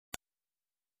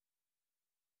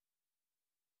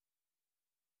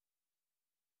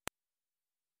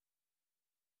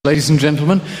Ladies and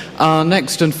gentlemen, our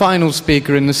next and final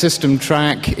speaker in the system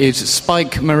track is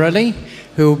Spike Morelli,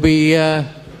 who will be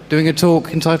doing a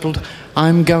talk entitled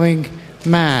I'm Going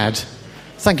Mad.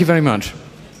 Thank you very much.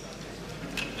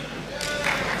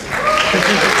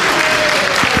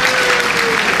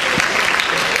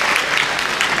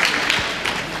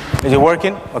 Is it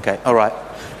working? Okay, all right.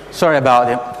 Sorry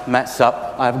about the mess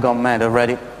up. I've gone mad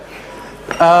already.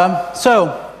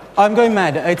 So, I'm going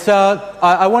mad.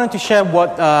 I wanted to share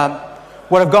what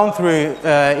I've gone through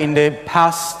in the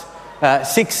past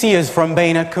 6 years from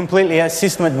being completely a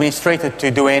system administrator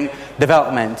to doing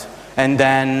development, and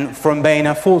then from being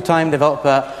a full-time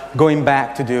developer going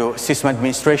back to do system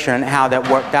administration and how that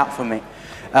worked out for me.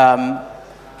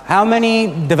 How many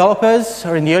developers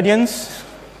are in the audience?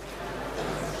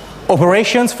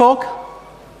 Operations folk?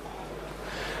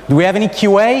 Do we have any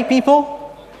QA people?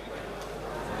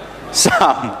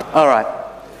 Some. All right.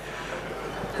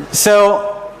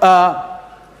 So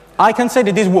I can say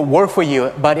that this will work for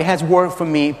you, but it has worked for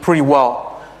me pretty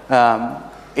well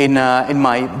in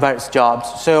my various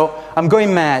jobs. So I'm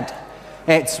going mad.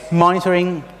 It's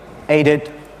monitoring aided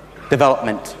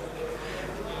development.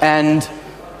 And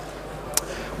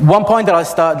one point that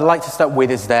I'd like to start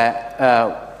with is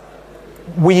that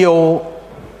we all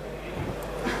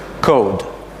code.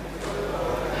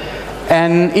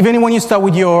 And even when you start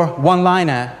with your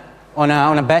one-liner on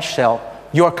a bash shell,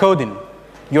 you are coding.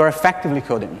 You are effectively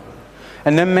coding.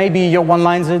 And then maybe your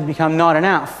one-liners become not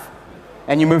enough,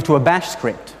 and you move to a bash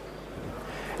script.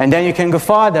 And then you can go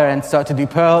farther and start to do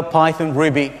Perl, Python,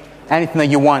 Ruby, anything that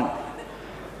you want.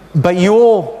 But you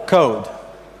all code.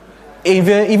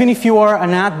 Even if you are an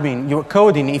admin, you're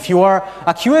coding. If you are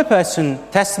a QA person,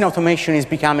 testing automation is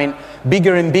becoming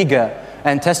bigger and bigger,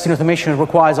 and testing automation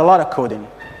requires a lot of coding.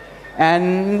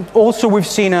 And also we've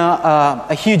seen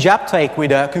a huge uptake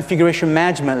with configuration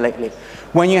management lately.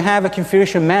 When you have a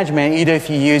configuration management, either if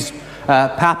you use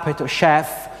Puppet or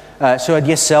Chef, so a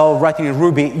DSL, writing in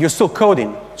Ruby, you're still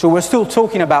coding. So we're still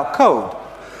talking about code.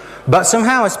 But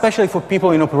somehow, especially for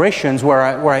people in operations where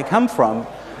I come from,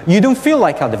 you don't feel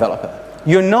like a developer.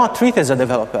 You're not treated as a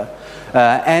developer.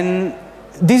 And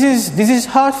this is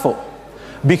hurtful,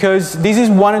 because this is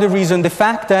one of the reasons, the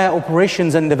fact that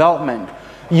operations and development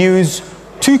use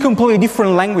two completely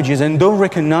different languages and don't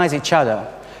recognize each other.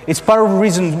 It's part of the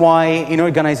reason why in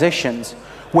organizations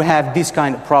we have these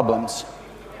kind of problems.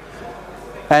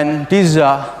 And this is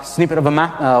a snippet of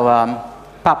a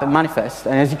Puppet manifest,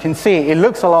 and as you can see, it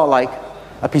looks a lot like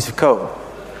a piece of code.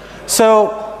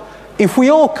 So if we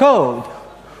all code,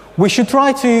 we should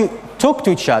try to talk to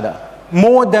each other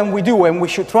more than we do, and we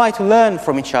should try to learn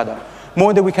from each other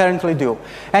more than we currently do.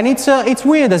 And it's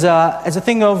weird as a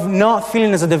thing of not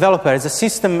feeling as a developer, as a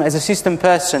system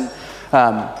person.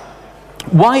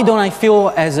 Why don't I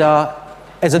feel as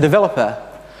a developer?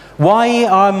 Why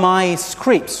are my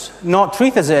scripts not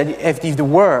treated as if they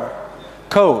were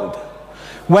code?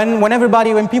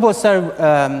 When people start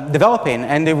developing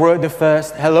and they wrote the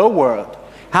first hello world,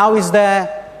 how is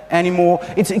there anymore?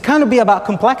 It kind of be about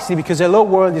complexity, because hello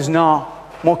world is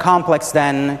not more complex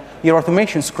than your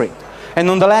automation script. And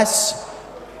nonetheless,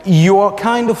 you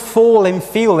kind of fall and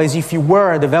feel as if you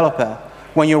were a developer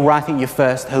when you're writing your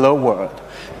first hello world.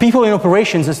 People in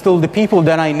operations, and still the people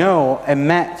that I know and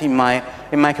met in my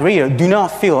career, do not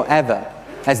feel ever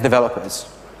as developers.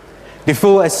 They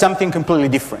feel as something completely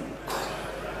different.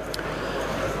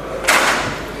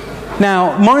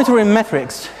 Now, monitoring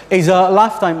metrics is a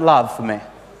lifetime love for me.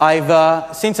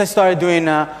 Since I started doing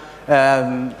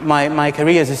my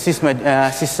career as a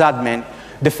sysadmin,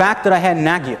 the fact that I had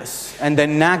Nagios, and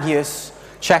then Nagios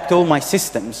checked all my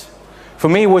systems, for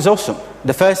me it was awesome.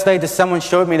 The first day that someone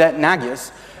showed me that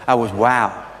Nagios, I was,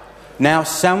 wow. Now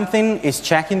something is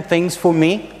checking things for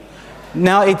me.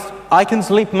 Now I can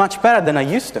sleep much better than I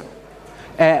used to.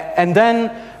 And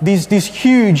then this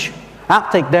huge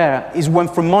uptake there is when,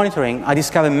 from monitoring, I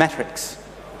discovered metrics.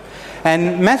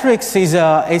 And metrics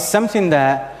is something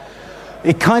that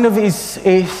it kind of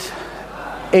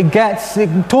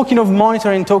talking of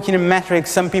monitoring, talking of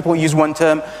metrics, some people use one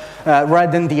term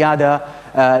rather than the other.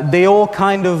 They all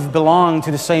kind of belong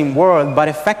to the same world, but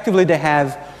effectively they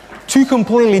have two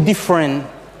completely different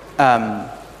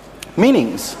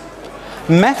meanings.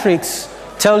 Metrics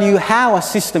tell you how a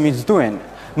system is doing.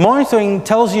 Monitoring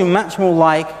tells you much more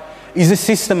like, is the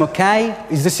system okay?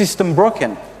 Is the system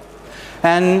broken?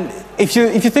 And if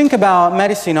you think about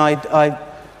medicine, if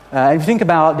you think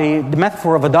about the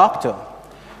metaphor of a doctor,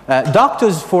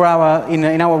 doctors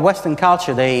in our Western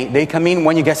culture, they come in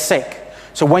when you get sick.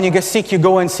 So when you get sick, you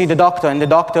go and see the doctor, and the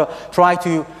doctor try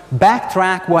to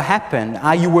backtrack what happened,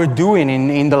 how you were doing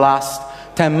in the last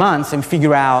 10 months and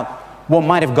figure out what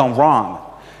might have gone wrong.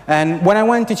 And when I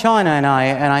went to China and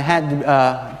I had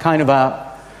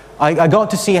I got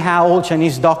to see how all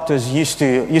Chinese doctors used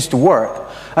to work.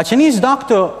 A Chinese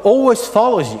doctor always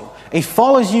follows you. It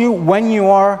follows you when you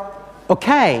are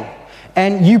okay,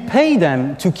 and you pay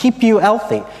them to keep you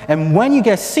healthy. And when you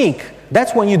get sick,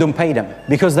 that's when you don't pay them,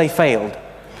 because they failed.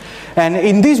 And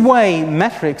in this way,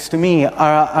 metrics to me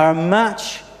are a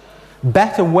much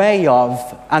better way of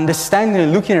understanding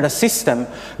and looking at a system,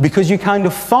 because you kind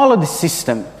of follow the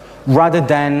system rather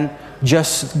than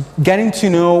just getting to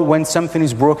know when something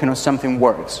is broken or something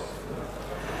works.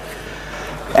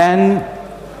 And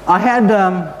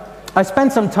I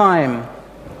spent some time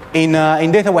in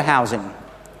data warehousing.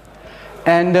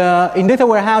 And in data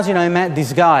warehousing, I met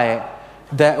this guy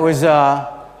that was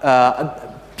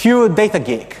a pure data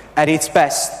geek at its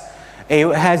best. It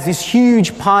has these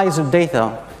huge piles of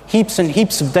data, heaps and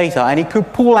heaps of data, and he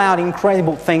could pull out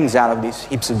incredible things out of these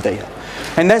heaps of data.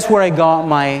 And that's where I got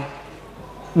my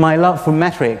love for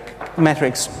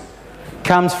metrics.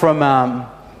 Comes from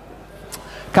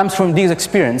this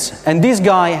experience. And this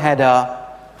guy had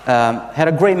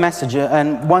a great message,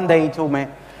 and one day he told me,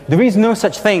 there is no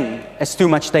such thing as too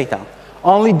much data.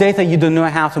 Only data you don't know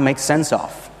how to make sense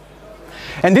of.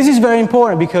 And this is very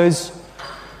important, because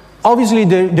obviously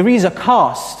there is a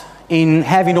cost in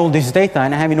having all this data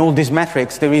and having all these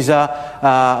metrics. There is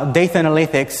a data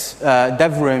analytics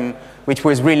dev room, which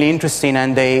was really interesting,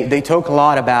 and they talk a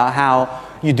lot about how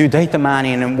you do data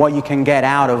mining and what you can get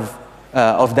out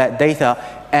of that data.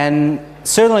 And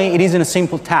certainly it isn't a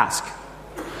simple task,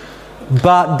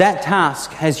 but that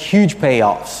task has huge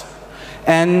payoffs.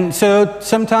 And so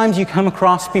sometimes you come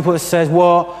across people that says,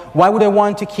 well, why would I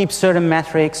want to keep certain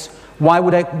metrics? Why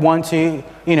would I want to,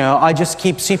 I just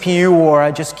keep CPU or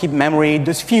I just keep memory?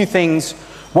 There's few things.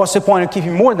 What's the point of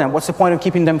keeping more of them? What's the point of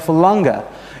keeping them for longer?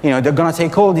 They're going to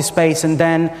take all this space, and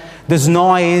then there's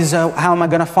noise. How am I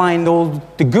going to find all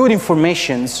the good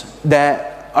informations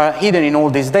that are hidden in all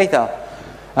this data?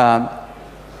 But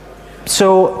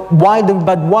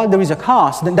while there is a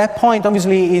cost, then that point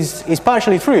obviously is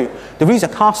partially true. There is a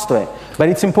cost to it, but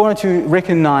it's important to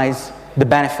recognize the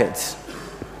benefits.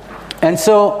 And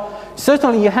so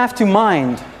certainly you have to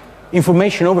mind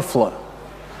information overflow.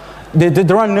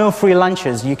 There are no free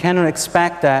lunches. You cannot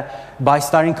expect that by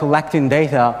starting collecting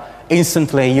data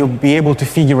instantly you'll be able to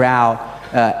figure out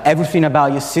everything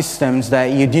about your systems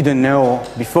that you didn't know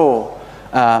before.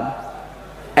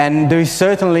 And there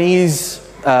certainly is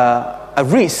a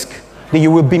risk that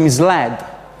you will be misled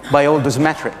by all those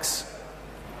metrics.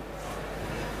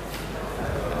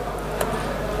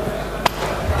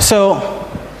 So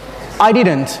I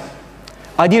didn't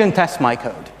test my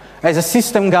code. As a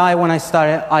system guy, when I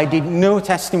started, I did no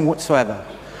testing whatsoever.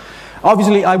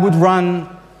 Obviously, I would run,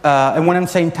 and when I'm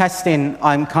saying testing,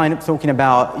 I'm kind of talking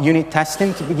about unit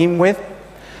testing to begin with.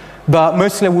 But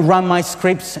mostly I would run my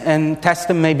scripts and test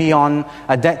them maybe on,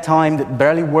 at that time, that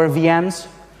barely were VMs,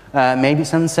 maybe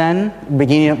some Zen,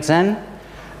 beginning of Zen.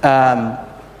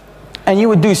 And you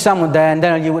would do some of that, and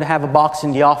then you would have a box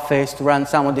in the office to run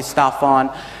some of this stuff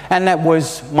on, and that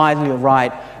was mildly all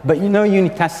right. But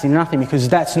unit testing, nothing, because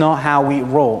that's not how we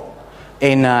roll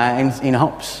in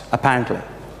Hops, apparently.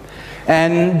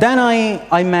 And then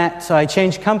I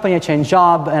changed company, I changed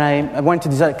job, and I went to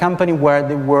this other company where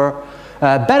there were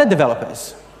better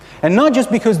developers. And not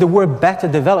just because there were better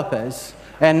developers,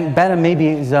 and better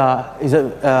maybe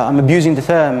I'm abusing the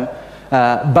term,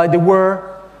 but they were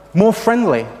more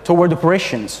friendly toward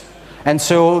operations. And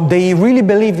so they really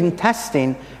believed in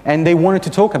testing, and they wanted to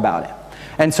talk about it.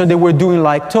 And so they were doing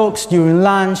like talks during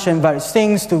lunch and various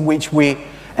things, to which we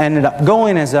ended up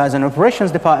going as an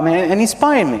operations department, and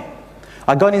inspired me.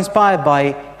 I got inspired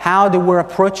by how they were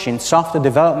approaching software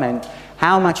development,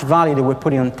 how much value they were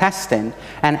putting on testing,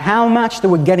 and how much they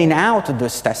were getting out of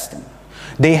this testing.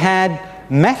 They had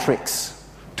metrics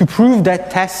to prove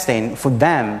that testing for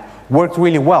them worked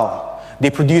really well. They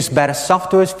produced better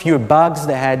software, fewer bugs,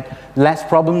 they had less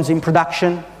problems in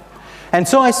production. And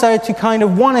so I started to kind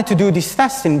of wanted to do this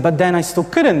testing, but then I still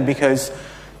couldn't, because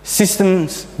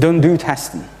systems don't do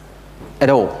testing at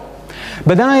all.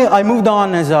 But then I moved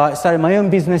on as I started my own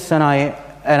business, and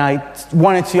I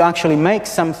wanted to actually make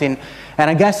something. And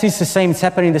I guess it's the same, it's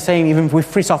happening the same even with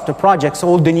free software projects.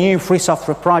 All the new free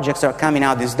software projects that are coming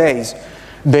out these days,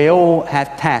 they all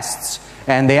have tests.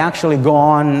 And they actually go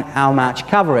on how much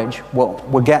coverage, well,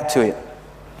 we'll get to it,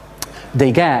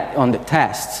 they get on the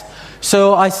tests.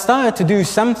 So I started to do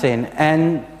something,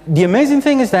 and the amazing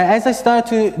thing is that as I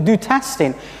started to do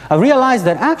testing, I realized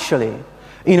that actually,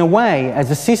 in a way,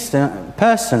 as a system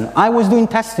person, I was doing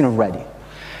testing already.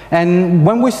 And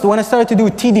when I started to do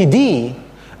TDD,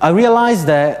 I realized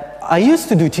that I used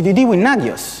to do TDD with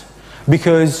Nagios,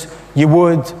 because you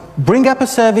would bring up a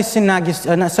service in Nagios,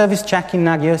 a service check in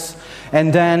Nagios,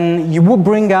 and then you would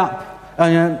bring up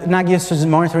Nagios'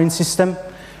 monitoring system,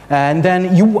 and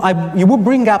then you would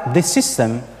bring up the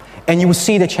system, and you would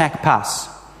see the check pass,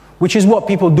 which is what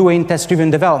people do in test-driven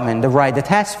development. They write the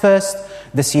test first,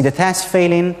 they see the test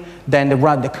failing, then they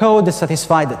write the code, they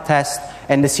satisfy the test,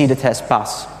 and they see the test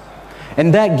pass.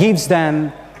 And that gives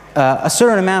them a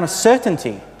certain amount of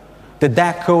certainty that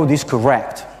that code is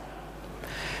correct.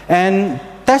 And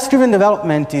test-driven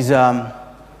development is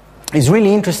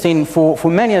really interesting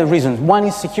for many other reasons. One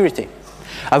is security.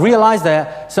 I realize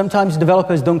that sometimes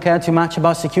developers don't care too much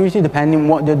about security, depending on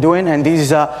what they're doing, and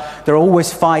there are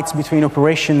always fights between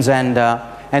operations and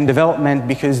development,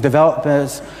 because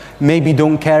developers maybe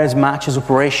don't care as much as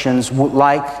operations would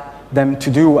like them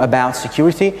to do about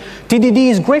security. TDD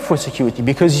is great for security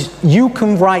because you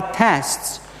can write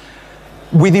tests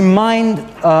with in mind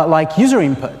like user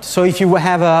input. So if you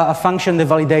have a function that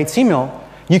validates email,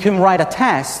 you can write a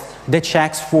test that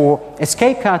checks for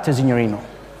escape characters in your email.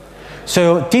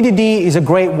 So TDD is a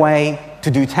great way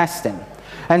to do testing.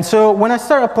 And so when I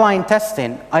started applying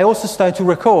testing, I also started to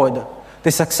record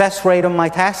the success rate of my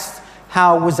tests,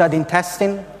 how was that in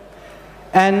testing.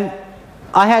 And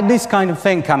I had this kind of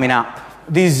thing coming up.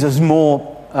 This is a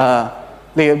small,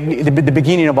 the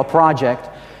beginning of a project.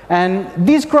 And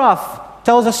this graph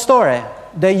tells a story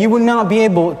that you would not be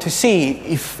able to see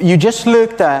if you just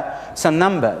looked at some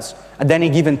numbers at any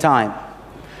given time.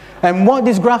 And what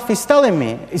this graph is telling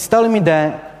me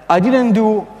that I didn't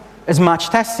do as much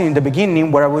testing in the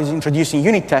beginning, where I was introducing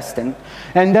unit testing,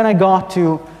 and then I got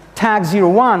to tag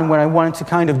 01, where I wanted to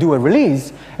kind of do a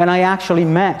release, and I actually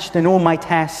matched, and all my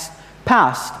tests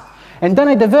passed. And then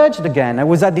I diverged again. I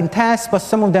was adding tests, but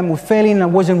some of them were failing, I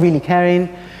wasn't really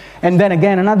caring. And then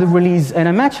again, another release, and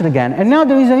I matched it again. And now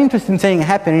there is an interesting thing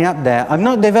happening up there. I'm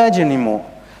not diverging anymore.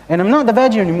 And I'm not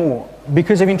diverging anymore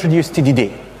because I've introduced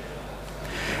TDD.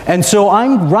 And so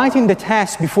I'm writing the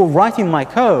test before writing my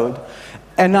code,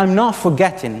 and I'm not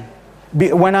forgetting.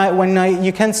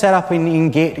 You can set up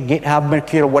in GitHub,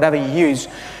 Mercurial, whatever you use,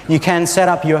 you can set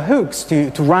up your hooks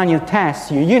to run your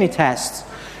tests, your unit tests,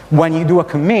 when you do a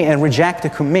commit and reject a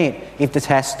commit if the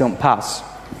tests don't pass.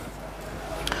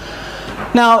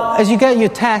 Now, as you get your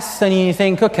tests and you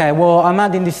think, okay, well, I'm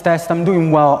adding this test, I'm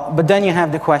doing well, but then you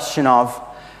have the question of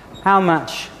how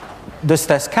much does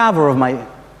test cover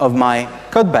of my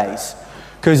code base?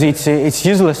 Because it's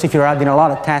useless if you're adding a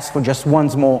lot of tests for just one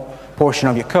small portion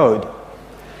of your code.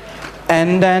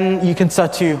 And then you can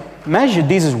start to measure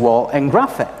this as well and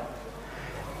graph it.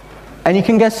 And you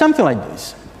can get something like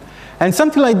this. And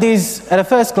something like this, at a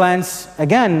first glance,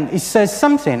 again, it says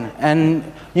something. And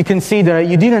you can see that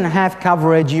you didn't have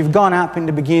coverage, you've gone up in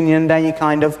the beginning, and then you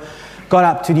kind of got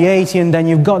up to the 80, and then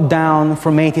you've got down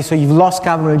from 80, so you've lost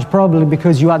coverage probably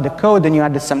because you had the code and you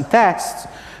had some tests,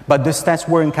 but those tests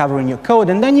weren't covering your code.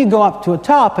 And then you go up to a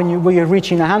top, and where you're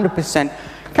reaching 100%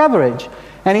 coverage.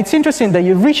 And it's interesting that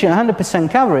you're reaching 100%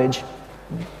 coverage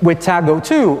with tag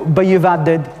 02, but you've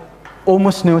added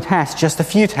almost no tests, just a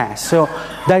few tests. So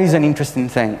that is an interesting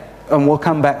thing, and we'll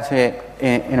come back to it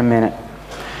in a minute.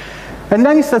 And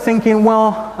then you start thinking,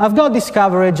 well, I've got this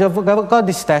coverage, I've got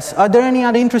this test. Are there any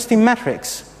other interesting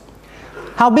metrics?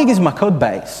 How big is my code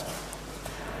base?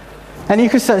 And you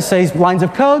could say lines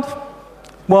of code.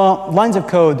 Well, lines of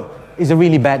code is a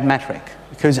really bad metric,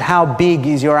 because how big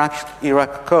is your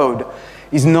code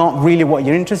is not really what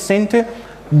you're interested into,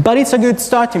 but it's a good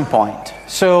starting point.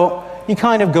 So you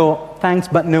kind of go, thanks,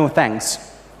 but no thanks.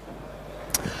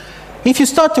 If you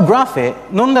start to graph it,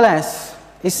 nonetheless,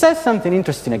 it says something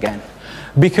interesting again.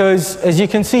 Because as you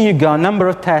can see, you've got a number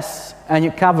of tests and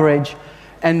your coverage,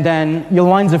 and then your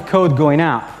lines of code going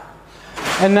up.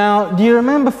 And now, do you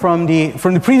remember from the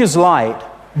previous slide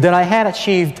that I had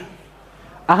achieved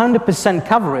 100%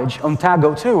 coverage on tag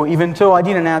 02, even though I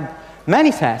didn't add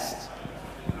many tests?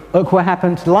 Look what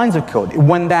happened to the lines of code. It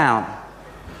went down.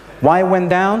 Why it went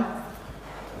down?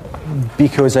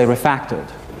 Because I refactored.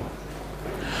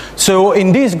 So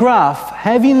in this graph,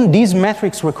 having these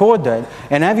metrics recorded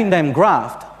and having them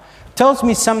graphed tells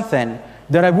me something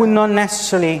that I would not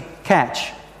necessarily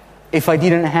catch if I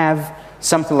didn't have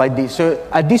something like this. So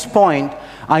at this point,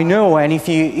 I know, and if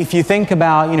you think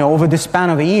about, over the span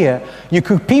of a year, you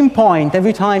could pinpoint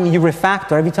every time you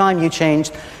refactor, every time you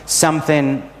changed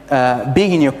something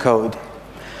big in your code.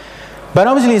 But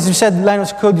obviously, as you said,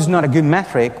 Linux code is not a good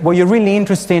metric. What you're really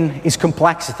interested in is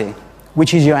complexity,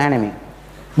 which is your enemy.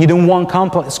 You don't want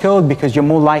complex code because you're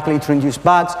more likely to introduce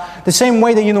bugs, the same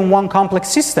way that you don't want complex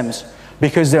systems,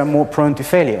 because they're more prone to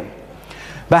failure.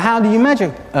 But how do you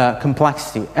measure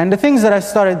complexity? And the things that I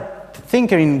started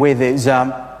thinking with is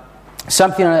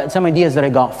some ideas that I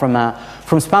got from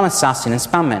Spam Assassin and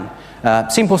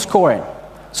Spamman. Simple scoring.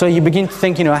 So you begin to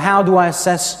think, how do I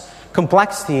assess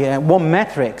complexity and what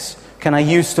metrics can I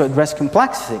use to address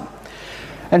complexity?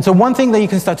 And so one thing that you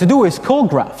can start to do is code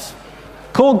graphs.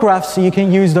 Code graphs you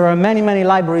can use, there are many, many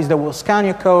libraries that will scan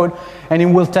your code and it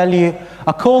will tell you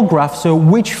a code graph, so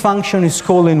which function is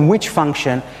calling which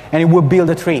function, and it will build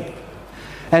a tree.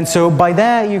 And so by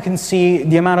that you can see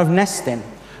the amount of nesting.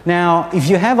 Now, if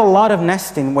you have a lot of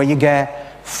nesting where you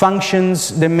get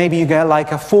functions, then maybe you get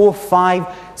like a 4, 5,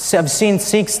 I've seen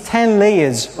 6, 10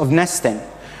 layers of nesting.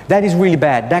 That is really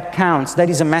bad. That counts. That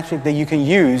is a metric that you can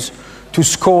use to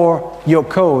score your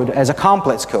code as a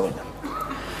complex code.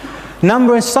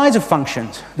 Number and size of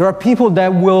functions. There are people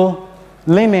that will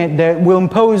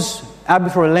impose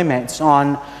arbitrary limits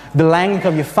on the length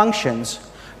of your functions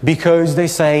because they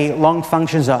say long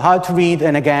functions are hard to read,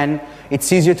 and again,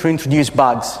 it's easier to introduce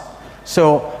bugs.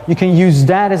 So you can use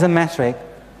that as a metric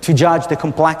to judge the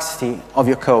complexity of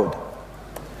your code.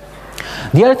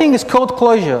 The other thing is code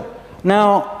closure.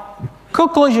 Now,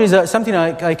 code closure is something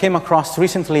I came across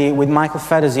recently with Michael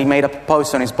Fetters. He made a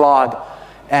post on his blog,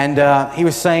 and he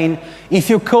was saying, if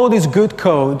your code is good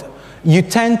code, you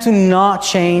tend to not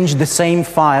change the same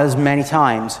files many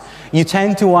times. You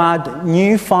tend to add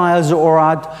new files or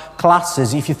add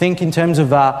classes. If you think in terms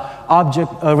of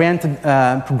object-oriented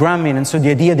programming, and so the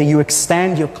idea that you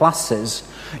extend your classes,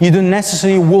 you don't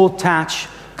necessarily will attach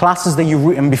classes that you've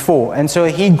written before. And so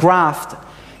he graphed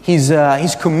his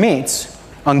commits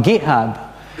on GitHub,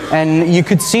 and you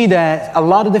could see that a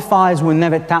lot of the files were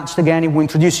never touched again. He was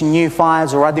introducing new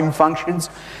files or adding functions.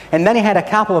 And then he had a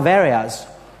couple of areas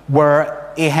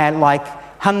where he had like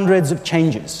hundreds of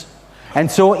changes. And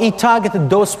so he targeted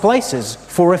those places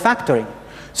for refactoring.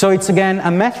 So it's again a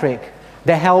metric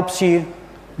that helps you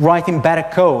writing better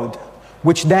code,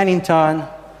 which then in turn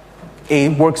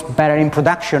it works better in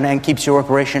production and keeps your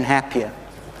operation happier.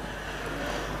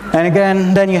 And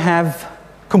again, then you have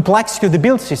complexity of the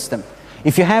build system.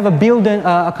 If you have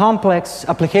a complex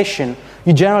application,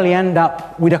 you generally end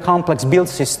up with a complex build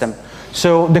system.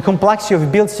 So the complexity of a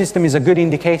build system is a good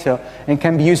indicator and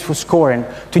can be used for scoring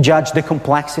to judge the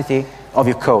complexity of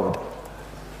your code.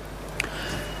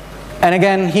 And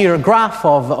again, here a graph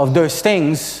of those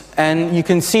things, and you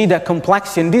can see that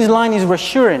complexity. And this line is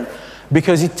reassuring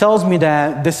because it tells me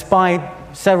that despite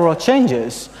several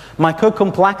changes, my code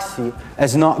complexity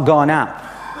has not gone up.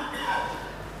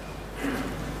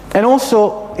 And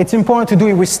also, it's important to do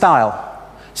it with style.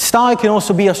 Style can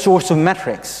also be a source of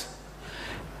metrics.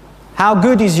 How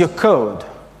good is your code?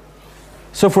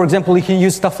 So for example, you can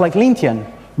use stuff like Lintian,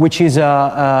 which is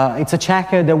it's a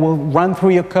checker that will run through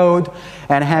your code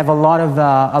and have a lot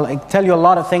of, tell you a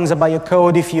lot of things about your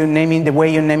code if you're naming, the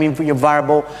way you're naming your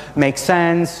variable makes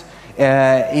sense,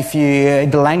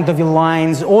 the length of your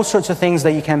lines, all sorts of things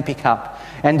that you can pick up.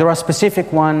 And there are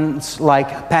specific ones like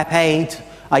PEP8.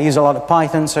 I use a lot of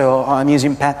Python, so I'm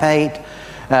using PEP8.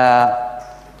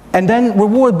 And then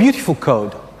reward beautiful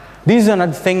code. This is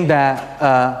another thing that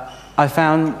I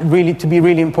found really to be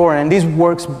really important, and this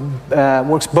works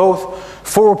both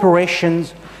for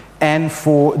operations and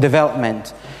for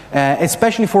development.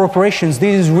 Especially for operations,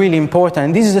 this is really important,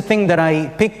 and this is the thing that I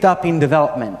picked up in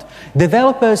development.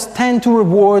 Developers tend to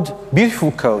reward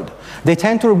beautiful code. They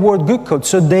tend to reward good code,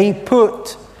 so they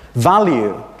put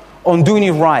value on doing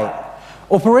it right.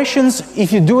 Operations,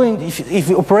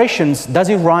 if operations does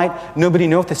it right, nobody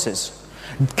notices.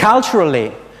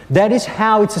 Culturally, that is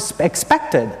how it's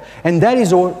expected, and that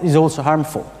is also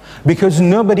harmful, because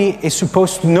nobody is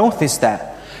supposed to notice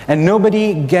that, and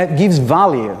nobody gives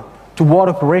value to what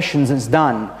operations has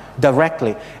done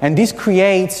directly. And this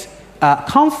creates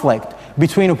conflict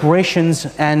between operations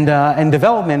and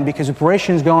development, because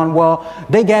operations go on, well,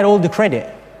 they get all the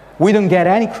credit. We don't get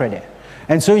any credit.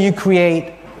 And so you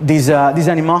create this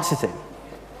animosity.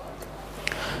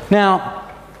 Now,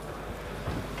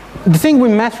 the thing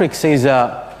with metrics is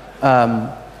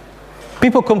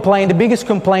people complain, the biggest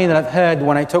complaint that I've heard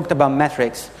when I talked about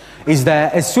metrics is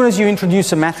that as soon as you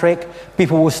introduce a metric,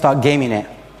 people will start gaming it.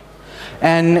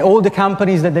 And all the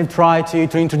companies that they've tried to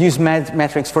introduce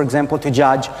metrics, for example, to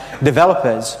judge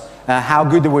developers, how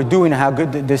good they were doing, how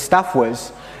good the stuff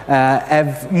was,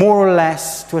 have more or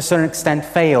less, to a certain extent,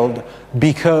 failed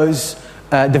because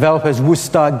developers would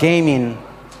start gaming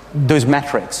those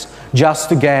metrics just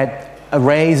to get a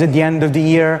raise at the end of the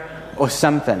year or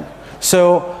something.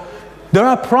 So there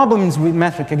are problems with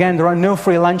metric. Again, there are no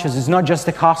free lunches. It's not just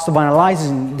the cost of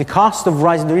analyzing, the cost of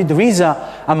rising. There is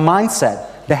a mindset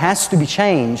that has to be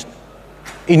changed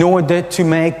in order to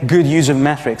make good use of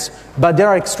metrics, but they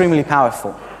are extremely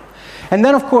powerful. And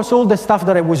then, of course, all the stuff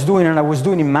that I was doing, and I was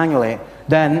doing it manually,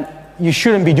 then you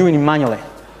shouldn't be doing it manually,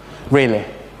 really.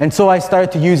 And so I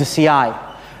started to use a CI,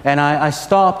 and I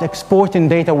stopped exporting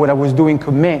data when I was doing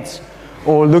commits,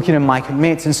 or looking at my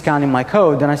commits and scanning my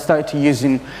code, and I started to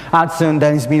using Hudson,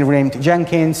 then it's been renamed to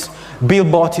Jenkins.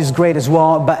 Buildbot is great as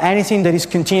well, but anything that is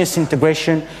continuous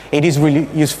integration, it is really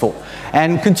useful.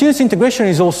 And continuous integration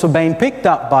is also being picked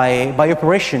up by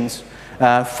operations.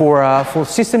 For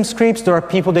system scripts, there are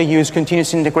people that use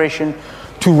continuous integration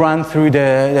to run through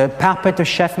the Puppet or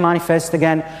Chef manifest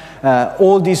again.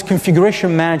 All this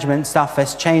configuration management stuff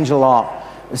has changed a lot,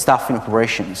 stuff in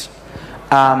operations.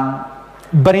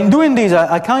 But in doing this,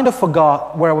 I kind of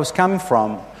forgot where I was coming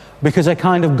from, because I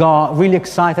kind of got really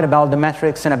excited about the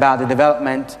metrics and about the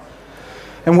development.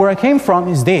 And where I came from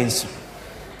is this.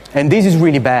 And this is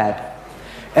really bad.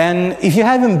 And if you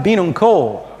haven't been on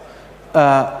call,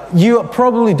 you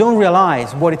probably don't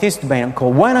realize what it is to be on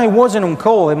call. When I wasn't on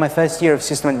call in my first year of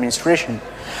system administration,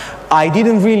 I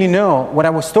didn't really know what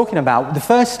I was talking about. The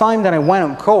first time that I went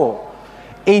on call,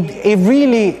 it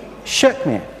really shook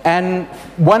me. And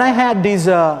when I had this,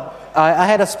 I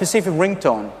had a specific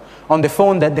ringtone on the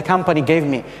phone that the company gave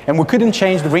me, and we couldn't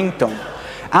change the ringtone.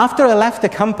 After I left the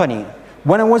company,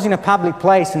 when I was in a public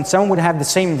place and someone would have the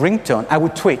same ringtone, I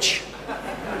would twitch.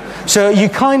 So you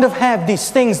kind of have these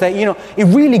things that, you know, it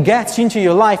really gets into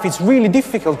your life. It's really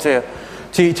difficult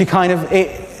to kind of,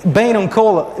 being on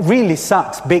call really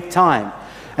sucks big time.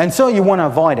 And so you want to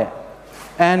avoid it.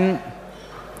 And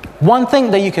one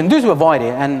thing that you can do to avoid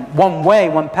it, and one way,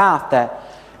 one path that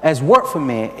has worked for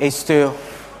me, is to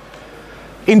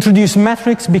introduce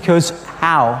metrics, because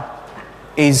how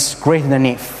is greater than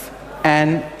if.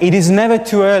 And it is never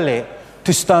too early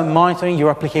to start monitoring your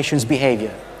application's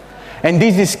behavior. And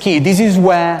this is key. This is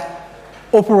where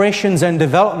operations and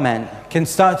development can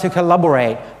start to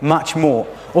collaborate much more.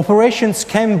 Operations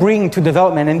can bring to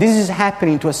development, and this is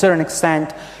happening to a certain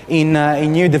extent in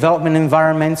new development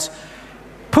environments.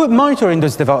 Put monitor in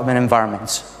those development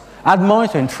environments. Add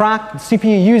monitoring, track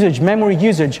CPU usage, memory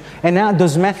usage, and add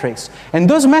those metrics. And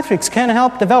those metrics can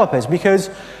help developers, because,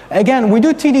 again, we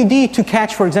do TDD to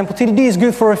catch, for example, TDD is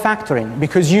good for refactoring,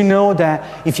 because you know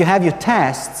that if you have your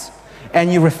tests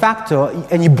and you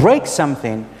refactor and you break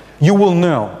something, you will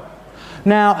know.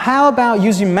 Now, how about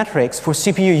using metrics for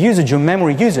CPU usage or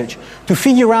memory usage to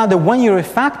figure out that when you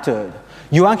refactored,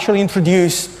 you actually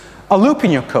introduce a loop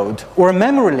in your code or a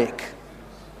memory leak?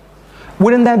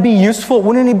 Wouldn't that be useful?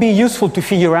 Wouldn't it be useful to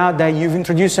figure out that you've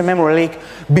introduced a memory leak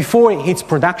before it hits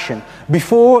production,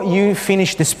 before you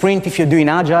finish the sprint if you're doing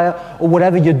Agile or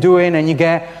whatever you're doing, and you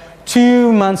get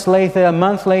 2 months later, a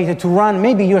month later to run,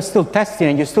 maybe you're still testing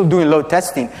and you're still doing load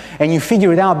testing, and you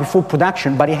figure it out before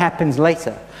production, but it happens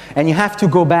later. And you have to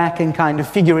go back and kind of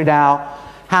figure it out,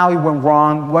 how it went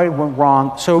wrong, where it went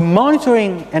wrong. So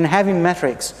monitoring and having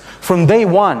metrics from day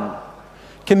one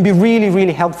can be really,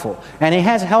 really helpful. And it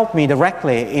has helped me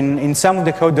directly in some of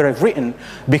the code that I've written,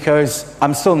 because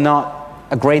I'm still not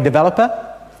a great developer,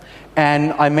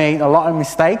 and I made a lot of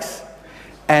mistakes.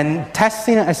 And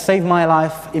testing has saved my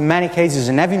life in many cases,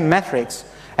 and having metrics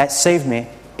has saved me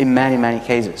in many, many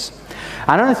cases.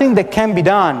 Another thing that can be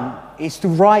done is to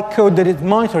write code that is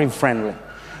monitoring friendly.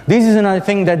 This is another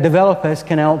thing that developers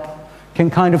can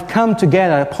kind of come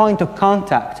together, a point of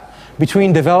contact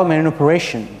between development and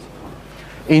operations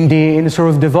in the sort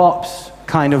of DevOps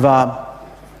kind of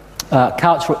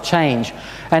cultural change.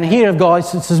 And here I've got,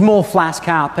 it's a small Flask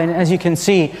app, and as you can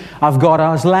see, I've got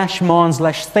a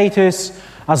 /mon/status,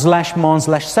 a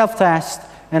 /mon/self-test,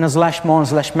 and a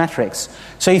 /mon/metrics.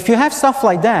 So if you have stuff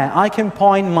like that, I can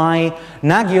point my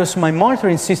Nagios, my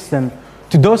monitoring system,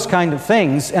 to those kind of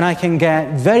things, and I can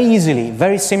get very easily,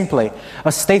 very simply,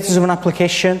 a status of an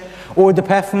application, or the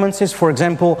performances. For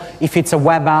example, if it's a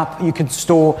web app, you can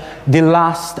store the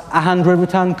last 100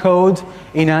 return code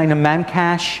in a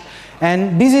memcache.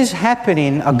 And this is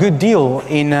happening a good deal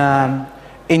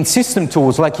in system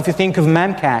tools. Like if you think of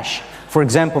memcache, for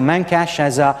example, memcache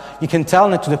has you can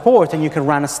telnet to the port, and you can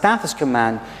run a status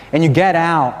command, and you get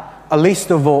out a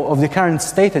list of the current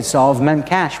status of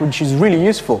memcache, which is really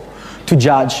useful to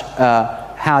judge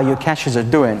how your caches are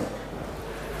doing.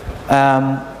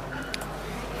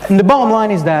 And the bottom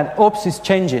line is that ops is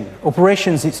changing,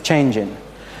 operations is changing.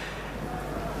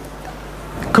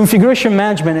 Configuration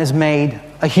management has made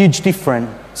a huge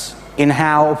difference in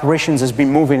how operations has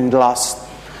been moving in the last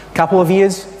couple of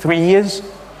years, 3 years.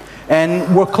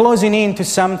 And we're closing in to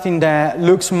something that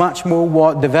looks much more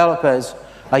what developers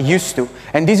are used to.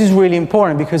 And this is really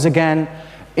important because, again,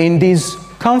 in this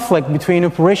conflict between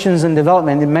operations and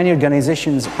development that many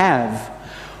organizations have,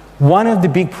 one of the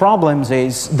big problems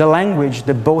is the language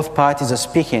that both parties are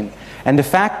speaking. And the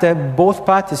fact that both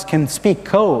parties can speak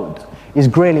code is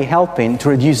greatly helping to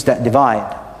reduce that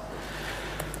divide.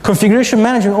 Configuration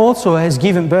management also has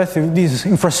given birth to this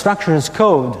infrastructure as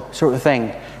code sort of thing,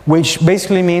 which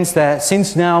basically means that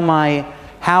since now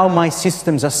how my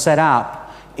systems are set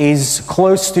up is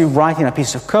close to writing a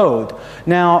piece of code,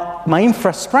 now my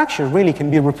infrastructure really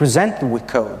can be represented with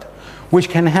code, which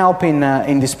can help in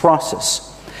this process.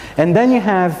 And then you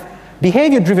have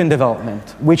behavior-driven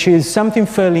development, which is something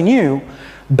fairly new,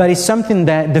 but it's something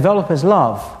that developers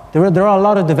love. There are a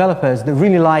lot of developers that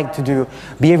really like to do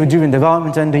behavior-driven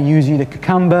development, and they use either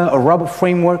Cucumber or Robot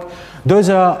Framework. Those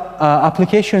are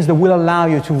applications that will allow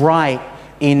you to write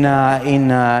in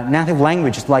native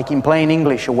languages, like in plain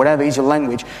English or whatever is your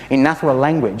language, in natural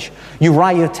language. You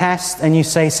write your test and you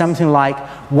say something like,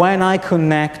 when I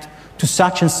connect to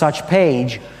such and such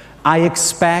page, I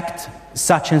expect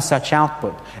such and such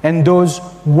output. And those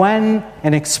when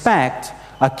and expect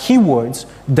are keywords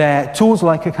that tools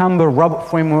like Cucumber, Robot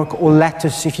Framework, or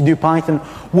Lattice, if you do Python,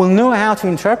 will know how to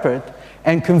interpret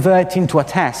and convert into a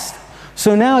test.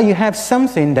 So now you have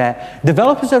something that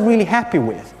developers are really happy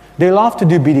with. They love to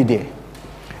do BDD.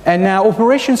 And now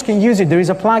operations can use it. There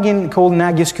is a plugin called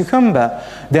Nagios Cucumber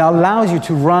that allows you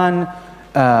to run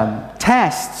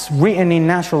tests written in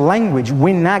natural language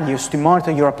with Nagios to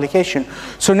monitor your application.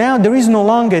 So now there is no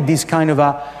longer this kind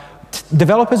of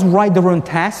developers write their own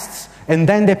tests and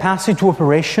then they pass it to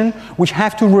operation, which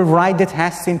have to rewrite the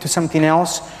tests into something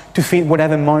else to fit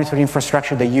whatever monitoring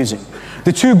infrastructure they're using.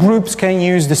 The two groups can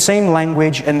use the same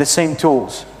language and the same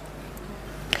tools.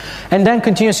 And then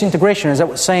continuous integration, as I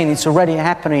was saying, it's already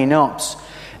happening in ops.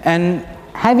 And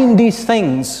having these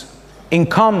things in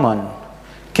common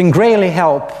can greatly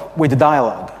help with the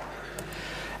dialogue.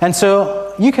 And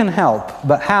so you can help,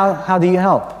 but how do you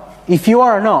help? If you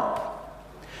are an op,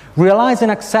 realize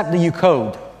and accept that you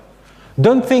code.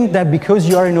 Don't think that because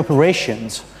you are in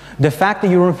operations, the fact that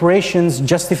you're in operations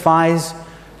justifies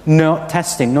not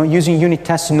testing, not using unit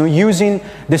testing, not using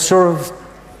the sort of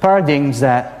paradigms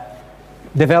that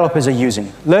developers are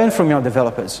using. Learn from your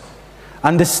developers.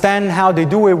 Understand how they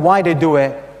do it, why they do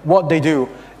it, what they do,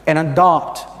 and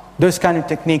adopt those kind of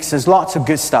techniques. There's lots of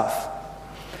good stuff.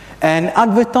 And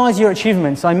advertise your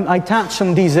achievements. I touched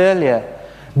on these earlier.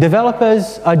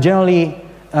 Developers are generally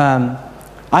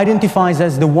identified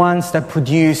as the ones that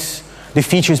produce the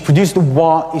features, produce the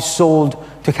what is sold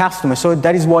to customers. So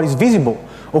that is what is visible.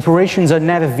 Operations are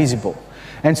never visible.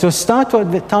 And so start to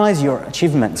advertise your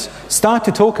achievements. Start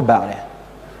to talk about it.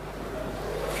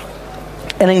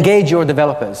 And engage your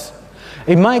developers.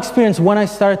 In my experience, when I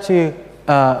started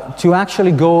to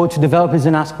actually go to developers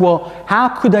and ask, well, how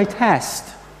could I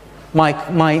test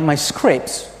my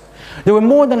scripts? They were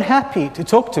more than happy to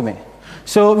talk to me.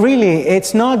 So really,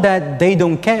 it's not that they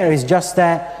don't care, it's just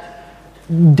that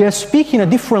they're speaking a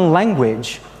different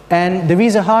language, and there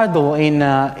is a hurdle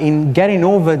in getting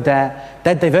over that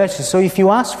diversity. So if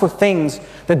you ask for things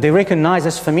that they recognize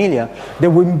as familiar, they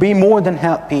would be more than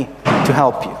happy to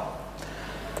help you.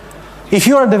 If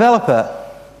you're a developer,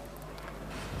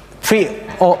 treat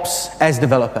ops as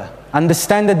developer.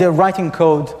 Understand that they're writing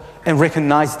code and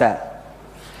recognize that.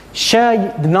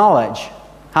 Share the knowledge.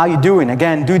 How you doing?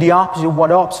 Again, do the opposite of what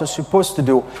ops are supposed to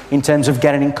do in terms of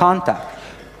getting in contact.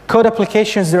 Code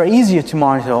applications that are easier to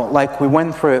monitor, like we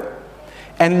went through,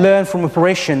 and learn from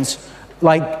operations,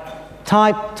 like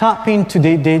tap into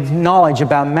the knowledge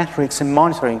about metrics and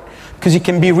monitoring, because it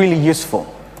can be really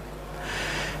useful.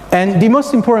 And the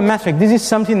most important metric, this is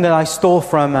something that I stole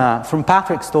from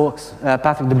Patrick's talks.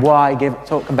 Patrick Dubois gave a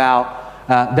talk about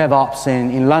DevOps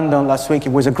in London last week.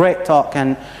 It was a great talk,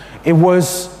 and it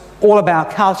was all about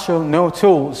culture, no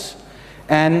tools.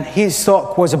 And his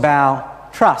talk was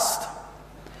about trust.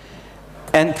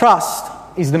 And trust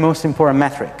is the most important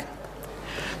metric.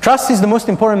 Trust is the most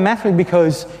important metric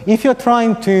because if you're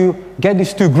trying to get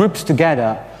these two groups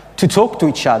together to talk to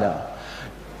each other,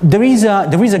 there is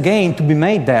a gain to be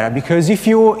made there, because if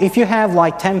you have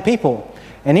like 10 people,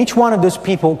 and each one of those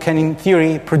people can in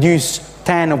theory produce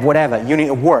 10 of whatever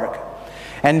unit of work,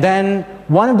 and then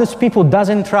one of those people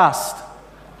doesn't trust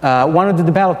one of the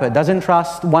developer, doesn't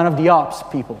trust one of the ops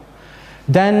people,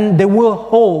 then they will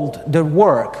hold their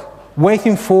work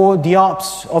waiting for the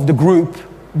ops of the group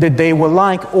that they will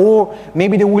like, or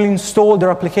maybe they will install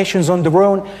their applications on their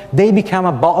own. They become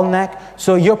a bottleneck,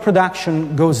 so your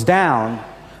production goes down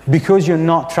because you're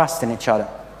not trusting each other.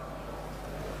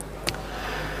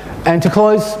 And to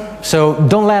close, so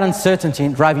don't let uncertainty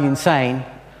drive you insane.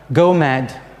 Go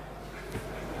mad.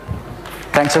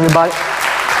 Thanks, everybody.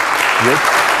 Good.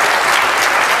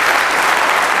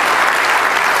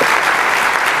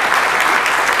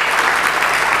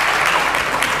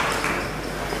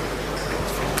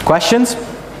 Questions?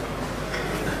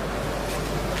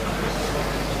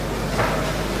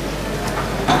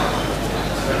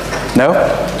 No?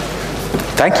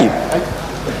 Thank you.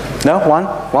 No? One?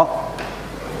 What?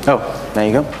 Oh, there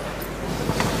you go.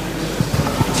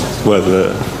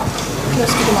 Well,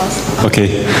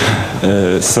 okay.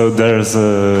 So there's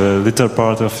a little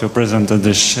part of your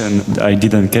presentation I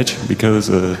didn't catch because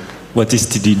what is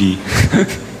TDD?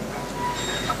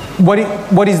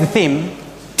 What is the theme?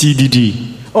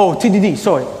 TDD. Oh, TDD,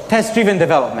 sorry. Test-driven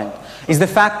development. Is the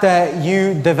fact that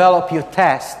you develop your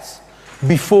tests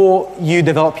before you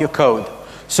develop your code.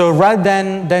 So rather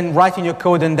than writing your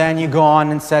code and then you go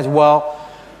on and says, well,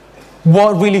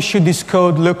 what really should this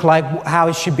code look like, how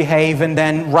it should behave, and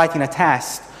then writing a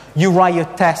test, you write your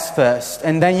test first,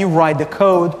 and then you write the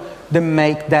code that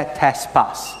make that test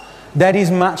pass. That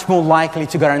is much more likely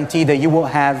to guarantee that you will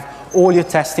have all your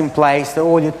tests in place, that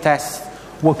all your tests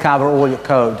will cover all your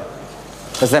code.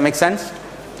 Does that make sense?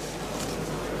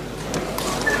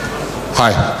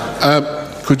 Hi.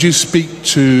 Could you speak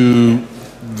to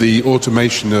the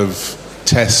automation of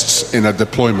tests in a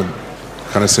deployment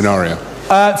kind of scenario?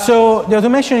 So the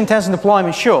automation in test and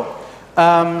deployment, sure.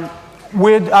 The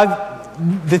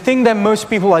thing that most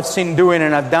people I've seen doing,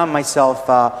 and I've done myself,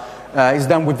 is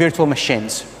done with virtual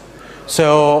machines.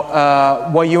 So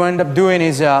what you end up doing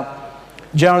is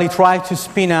generally try to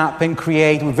spin up and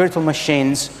create with virtual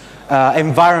machines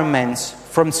environments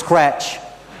from scratch,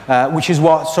 which is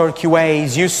what sort of QA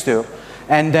is used to.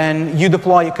 And then you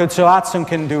deploy your code. So Hudson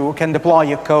can deploy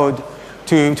your code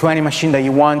to any machine that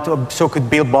you want, or so could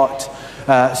BuildBot.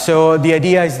 So the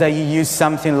idea is that you use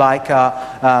something like,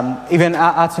 even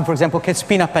Hudson, for example, can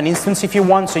spin up an instance if you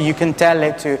want, so you can tell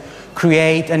it to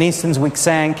create an instance with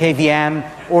Xen, KVM,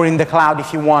 or in the cloud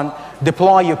if you want,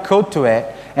 deploy your code to it,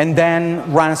 and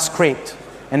then run a script.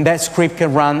 And that script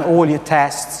can run all your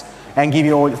tests and give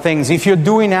you all the things. If you're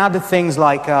doing other things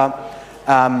like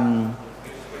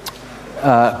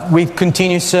with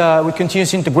continuous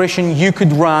integration, you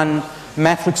could run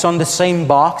metrics on the same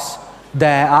box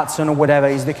that Hudson or whatever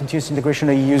is the continuous integration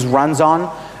that you use runs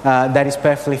on. That is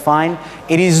perfectly fine.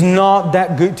 It is not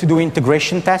that good to do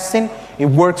integration testing. It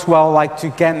works well like to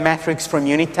get metrics from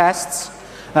unit tests,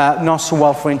 not so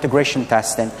well for integration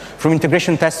testing. From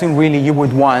integration testing, really you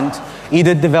would want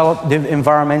either develop the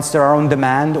environments that are on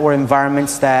demand or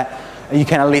environments that you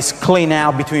can at least clean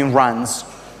out between runs,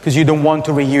 because you don't want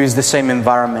to reuse the same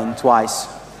environment twice.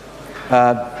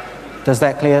 Does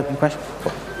that clear the question?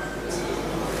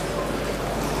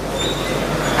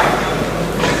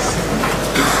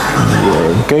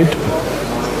 Good.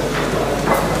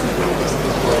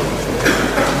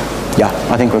 Yeah,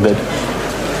 I think we're good.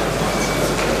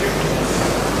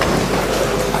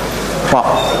 Well,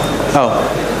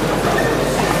 oh.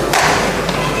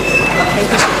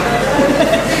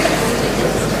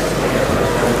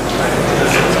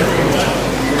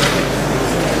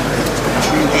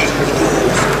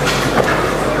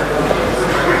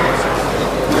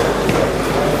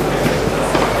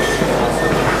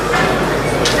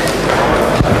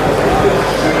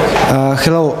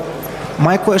 Hello.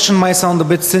 My question might sound a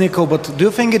bit cynical, but do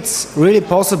you think it's really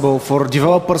possible for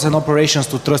developers and operations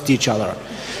to trust each other?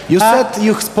 You said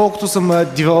you spoke to some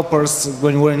developers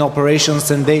when you were in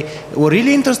operations, and they were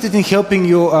really interested in helping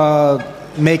you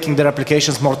making their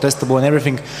applications more testable and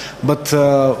everything. But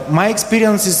my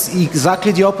experience is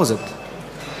exactly the opposite.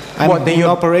 I'm in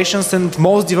operations, and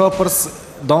most developers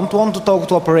don't want to talk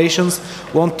to operations,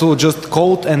 want to just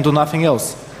code and do nothing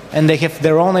else. And they have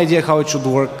their own idea how it should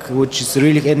work, which is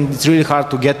it's really hard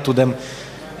to get to them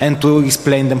and to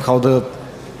explain them how the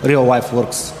real life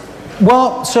works.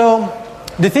 Well, so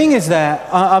the thing is that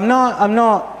I'm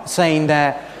not saying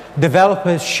that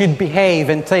developers should behave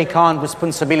and take on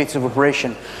responsibilities of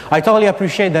operation. I totally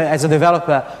appreciate that as a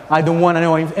developer, I don't want to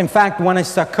know. In fact, when I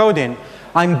start coding,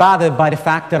 I'm bothered by the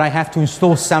fact that I have to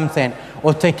install something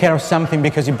or take care of something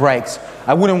because it breaks.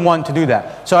 I wouldn't want to do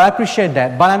that. So I appreciate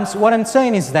that. But what I'm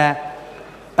saying is that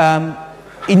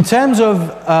in terms of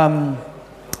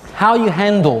how you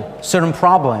handle certain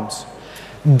problems,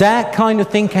 that kind of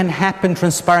thing can happen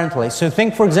transparently. So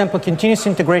think, for example, continuous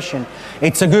integration.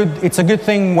 It's a good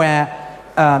thing where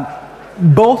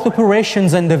both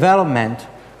operations and development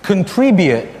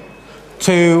contribute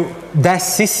to that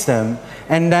system,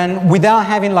 and then without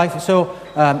having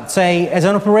say as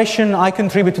an operation, I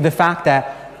contribute to the fact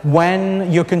that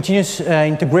when your continuous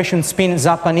integration spins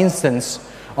up an instance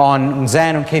on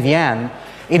Xen or KVM,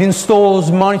 it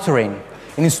installs monitoring.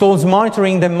 It installs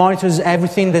monitoring that monitors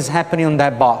everything that's happening on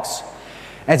that box.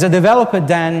 As a developer,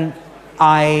 then,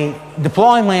 I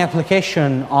deploy my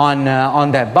application on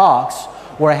that box,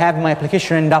 or I have my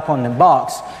application end up on the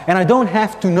box, and I don't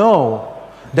have to know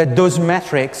that those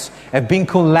metrics have been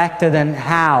collected and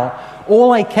how.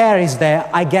 All I care is that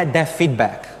I get that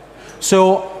feedback.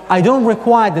 So I don't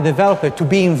require the developer to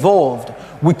be involved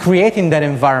with creating that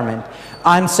environment.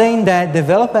 I'm saying that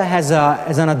developer has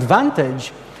an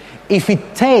advantage if he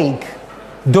takes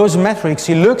those metrics,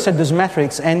 he looks at those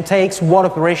metrics and takes what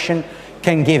operation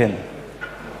can give him.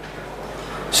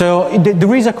 So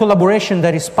there is a collaboration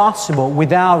that is possible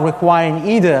without requiring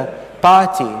either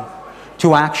party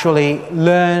to actually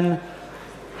learn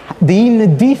the inner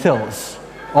details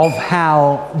of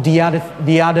how the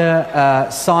other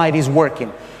side is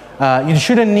working. You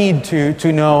shouldn't need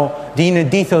to know the inner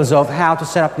details of how to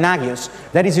set up Nagios.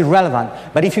 That is irrelevant.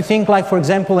 But if you think, like, for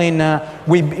example,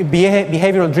 with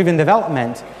behavioral-driven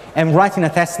development and writing a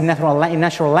test in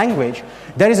natural language,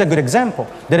 that is a good example.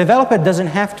 The developer doesn't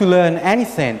have to learn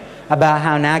anything about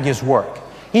how Nagios work.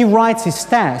 He writes his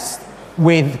test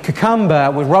with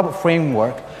Cucumber, with Robot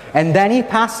Framework, and then he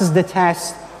passes the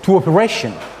test to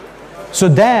operation. So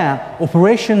there,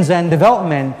 operations and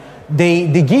development, they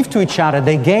give to each other,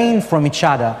 they gain from each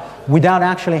other without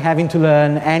actually having to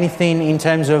learn anything in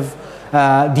terms of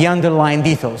the underlying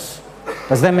details.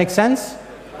 Does that make sense?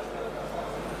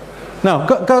 No,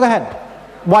 go ahead.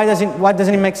 Why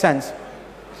doesn't it make sense?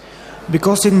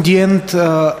 Because in the end,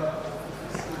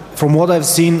 from what I've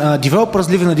seen, developers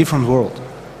live in a different world.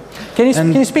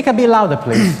 Can you speak a bit louder,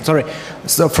 please? Sorry.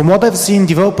 So from what I've seen,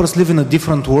 developers live in a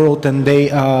different world, and they...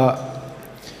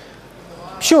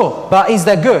 Sure, but is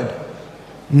that good?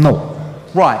 No.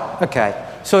 Right, okay.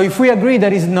 So if we agree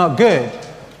that it's not good,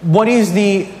 what is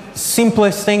the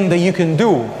simplest thing that you can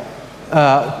do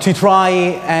to try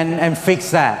and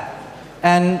fix that?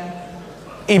 And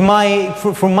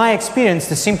from my experience,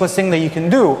 the simplest thing that you can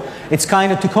do, it's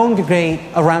kind of to congregate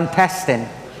around testing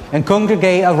and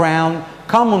congregate around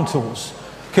common tools.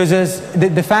 Because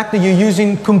the fact that you're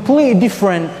using completely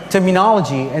different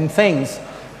terminology and things,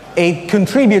 it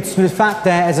contributes to the fact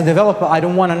that as a developer, I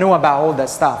don't want to know about all that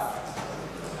stuff.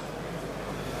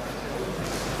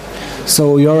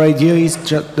 So your idea is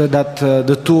that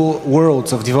the two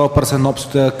worlds of developers and ops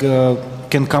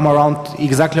can come around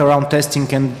exactly around testing,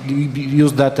 and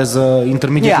use that as an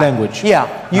intermediate language. Yeah,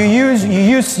 you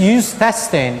use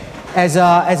testing as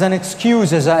an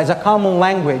excuse, as a common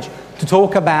language to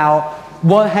talk about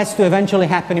what has to eventually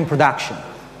happen in production.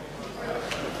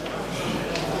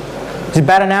 Is it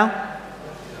better now?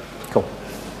 Cool.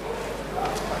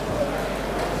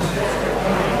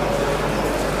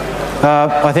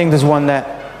 I think there's one there.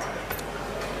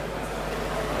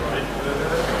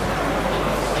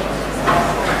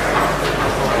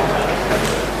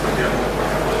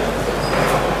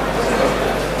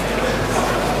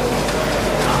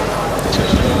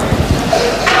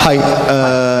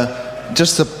 Hi.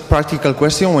 Just a practical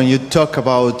question. When you talk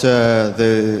about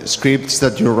the scripts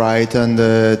that you write and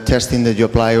the testing that you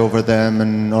apply over them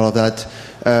and all of that,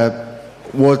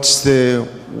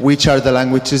 which are the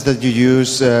languages that you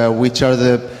use? Which are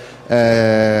the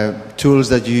tools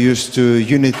that you use to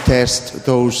unit test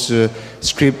those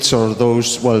scripts or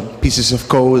those pieces of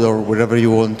code or whatever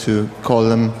you want to call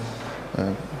them?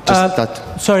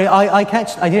 Sorry,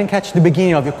 I didn't catch the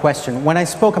beginning of your question. When I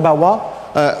spoke about what?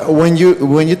 When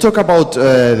you talk about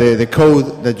the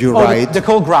code that you write, the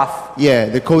code graph. Yeah,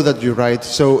 the code that you write.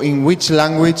 So, in which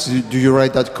language do you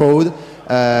write that code?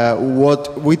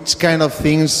 Which kind of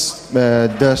things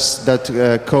does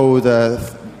that code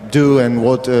do, and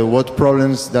what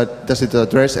problems does it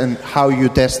address, and how you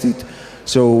test it?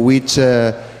 So, which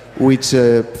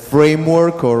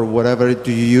framework or whatever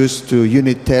do you use to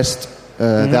unit test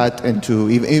that, and to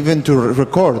even to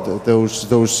record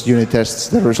those unit tests,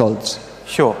 the results?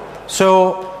 Sure.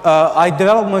 So I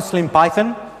develop mostly in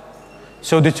Python.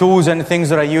 So the tools and the things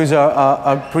that I use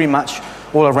are pretty much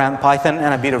all around Python,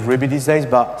 and a bit of Ruby these days,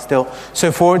 but still.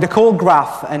 So for the code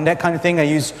graph and that kind of thing, I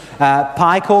use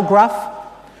PyCode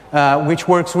graph, which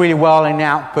works really well and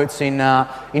outputs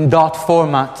in dot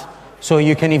format. So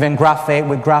you can even graph it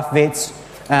with GraphViz.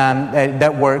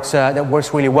 That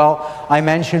works really well. I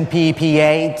mentioned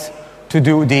PEP8 to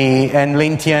do and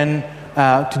Lintian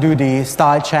to do the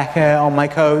style checker on my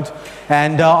code.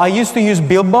 And I used to use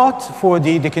BuildBot for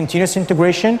the continuous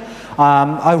integration.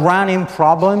 I ran in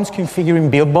problems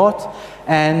configuring BuildBot,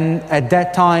 and at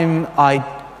that time I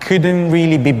couldn't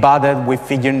really be bothered with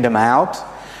figuring them out.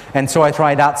 And so I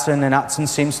tried Hudson, and Hudson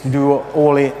seems to do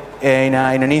all it in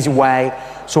an easy way,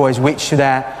 so I switched to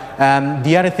that.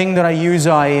 The other thing that I use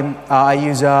KVM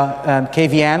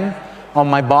on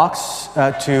my box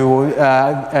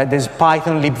there's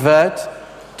Python libvirt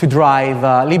to drive.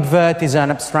 Libvirt is an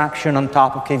abstraction on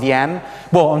top of KVM,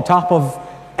 well, on top of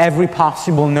every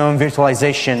possible known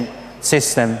virtualization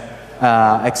system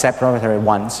except proprietary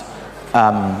ones.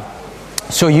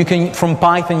 So you can, from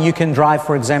Python, you can drive,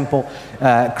 for example,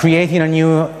 creating a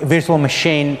new virtual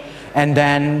machine and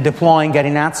then deploying,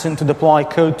 getting Atson to deploy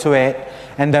code to it,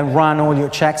 and then run all your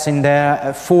checks in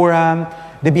there. For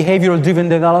the behavioral-driven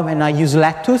development, I use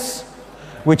Lectus,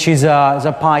 which is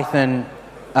a Python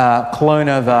clone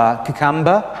of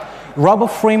Cucumber.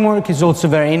 Robot Framework is also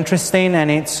very interesting,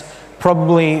 and it's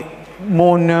probably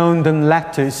more known than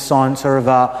Lectus on sort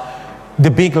of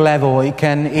the big level.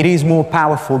 It is more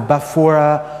powerful, but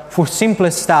for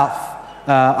simpler stuff,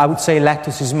 I would say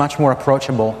Lectus is much more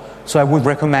approachable. So I would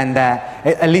recommend that,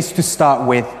 at least to start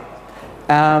with.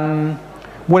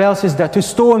 What else is there? To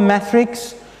store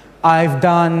metrics, I've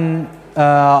done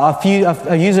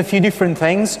I use a few different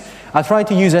things. I tried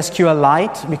to use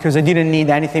SQLite because I didn't need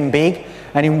anything big,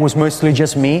 and it was mostly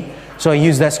just me. So I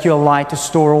used SQLite to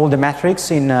store all the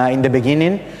metrics in the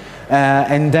beginning.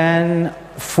 And then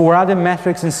for other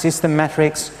metrics and system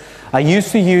metrics, I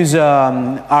used to use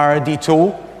RRD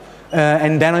tool,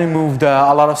 and then I moved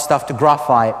a lot of stuff to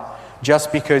Graphite,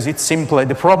 just because it's simpler.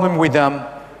 The problem with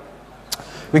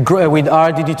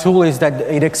RDD tool is that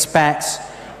it expects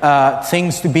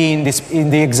things to be in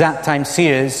the exact time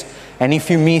series, and if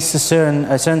you miss a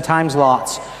certain time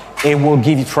slots, it will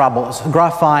give you troubles.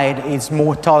 Graphite is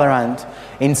more tolerant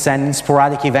in sending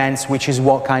sporadic events, which is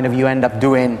what kind of you end up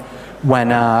doing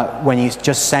when you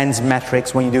just send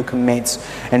metrics, when you do commits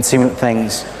and similar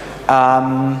things.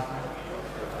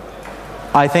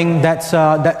 I think that's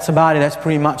about it. That's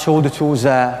pretty much all the tools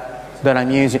that I'm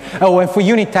using. Oh, and for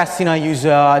unit testing, I use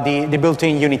the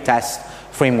built-in unit test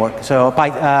framework. So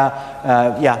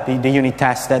the unit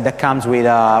test that comes with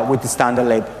the standard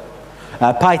lib.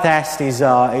 PyTest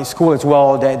is cool as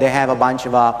well. They have a bunch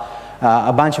of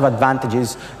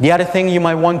advantages. The other thing you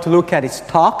might want to look at is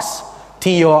TOX,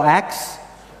 TOX,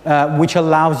 which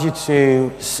allows you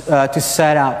to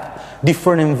set up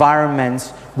different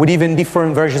environments with even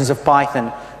different versions of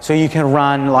Python. So you can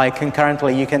run, like,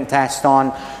 concurrently, you can test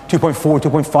on 2.4,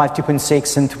 2.5,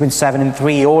 2.6, and 2.7 and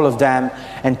 3, all of them,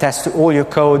 and test all your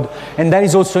code. And that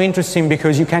is also interesting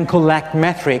because you can collect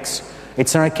metrics.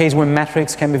 It's another case where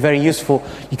metrics can be very useful.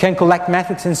 You can collect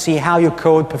metrics and see how your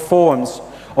code performs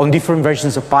on different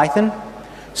versions of Python.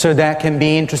 So that can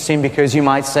be interesting because you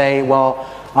might say, well,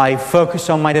 I focus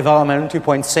on my development on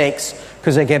 2.6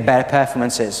 because I get better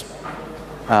performances.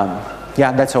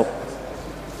 Yeah, that's all.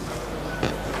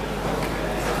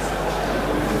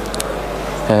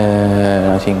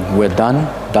 I think we're done.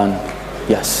 Done.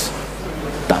 Yes.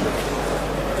 Done.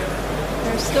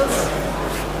 There's still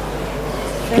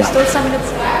some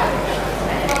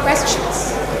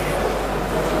questions.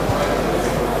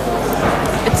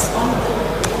 It's on.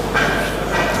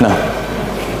 No.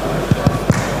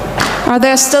 Are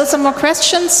there still some more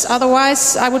questions?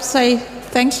 Otherwise, I would say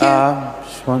thank you.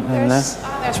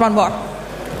 There's one more.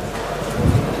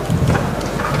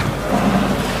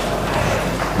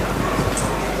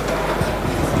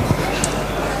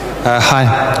 Hi.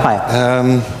 Hi.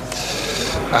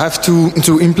 I have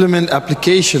to implement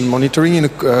application monitoring in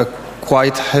a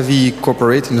quite heavy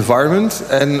corporate environment,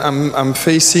 and I'm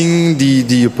facing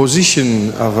the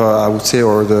opposition of, I would say,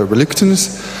 or the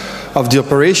reluctance of the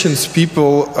operations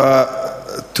people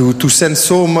to send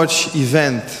so much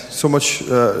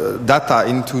data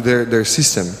into their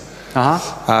system.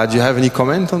 Do you have any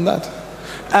comment on that?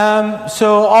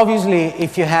 So obviously,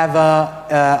 if you have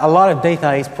a lot of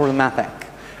data, it's problematic.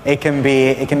 It can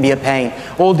be a pain.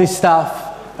 All this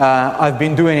stuff, I've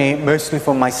been doing it mostly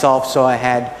for myself, so I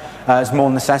had a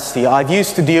small necessity. I've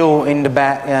used to deal in the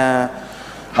back a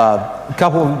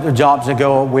couple of jobs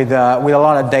ago with a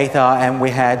lot of data, and we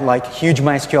had like huge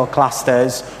MySQL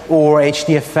clusters, or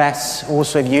HDFS.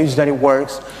 Also, I've used that; it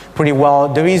works pretty well.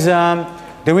 There is a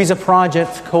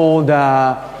project called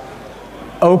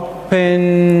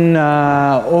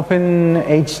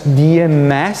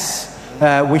OpenHDMS.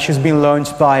 Which has been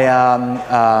launched by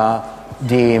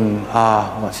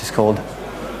what's this called?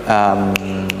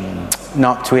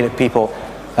 Not Twitter people.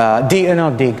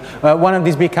 Not Dig. One of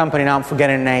these big companies, now I'm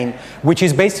forgetting the name, which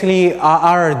is basically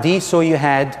RRD. So you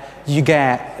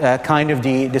get kind of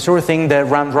the sort of thing that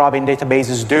round-robin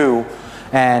databases do,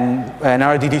 and an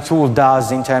RDD tool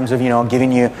does in terms of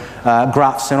giving you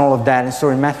graphs and all of that and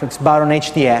storing metrics, but on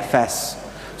HDFS.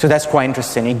 So that's quite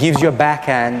interesting. It gives you a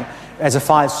backend as a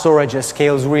file storage that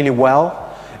scales really well,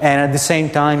 and at the same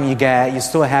time you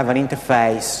still have an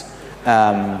interface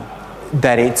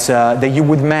that you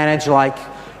would manage like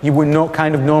you would not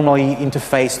kind of normally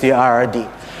interface to your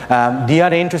RRD. The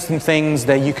other interesting things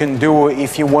that you can do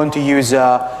if you want to use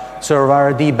sort of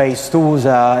RRD-based tools,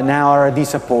 now RRD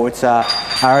supports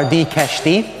RRD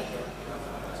cache-D.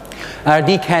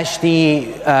 RRD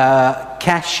cache-D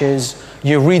caches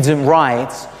your reads and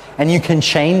writes, and you can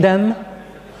chain them.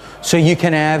 So you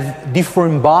can have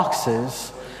different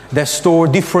boxes that store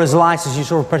different slices. You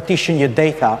sort of partition your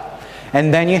data,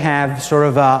 and then you have sort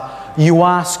of you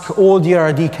ask all the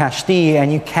RRD cache-D,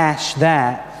 and you cache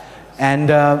that, and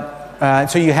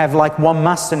so you have like one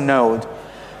master node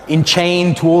in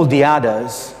chain to all the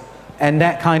others, and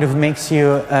that kind of makes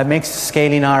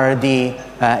scaling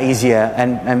RRD easier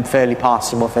and fairly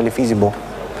possible, fairly feasible.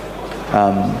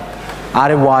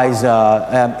 Otherwise,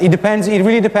 it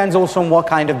really depends also on what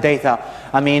kind of data.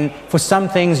 I mean, for some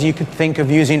things you could think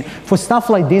of using, for stuff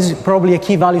like this, probably a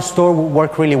key value store would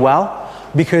work really well,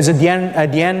 because at the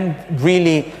end,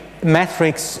 really,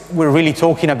 metrics, we're really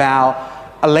talking about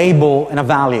a label and a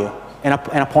value and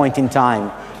a point in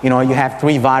time. You know, you have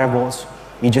 3 variables.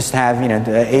 You just have, you know,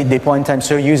 the point in time.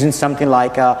 So using something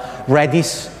like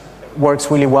Redis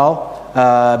works really well.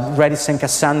 Redis and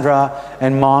Cassandra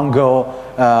and Mongo,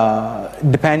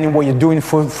 depending on what you're doing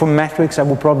for metrics, I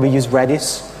would probably use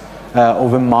Redis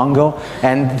over Mongo.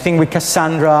 And the thing with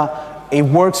Cassandra, it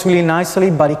works really nicely,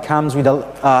 but it comes with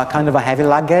a kind of a heavy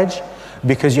luggage,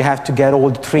 because you have to get all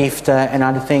the thrift and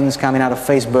other things coming out of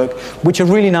Facebook, which are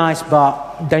really nice,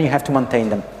 but then you have to maintain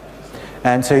them.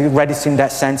 And so Redis in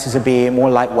that sense is a bit more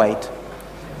lightweight.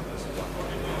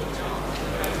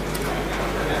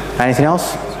 Anything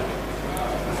else?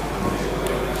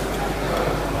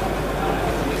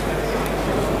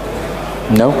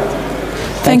 No?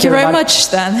 Thank you very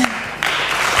much, then.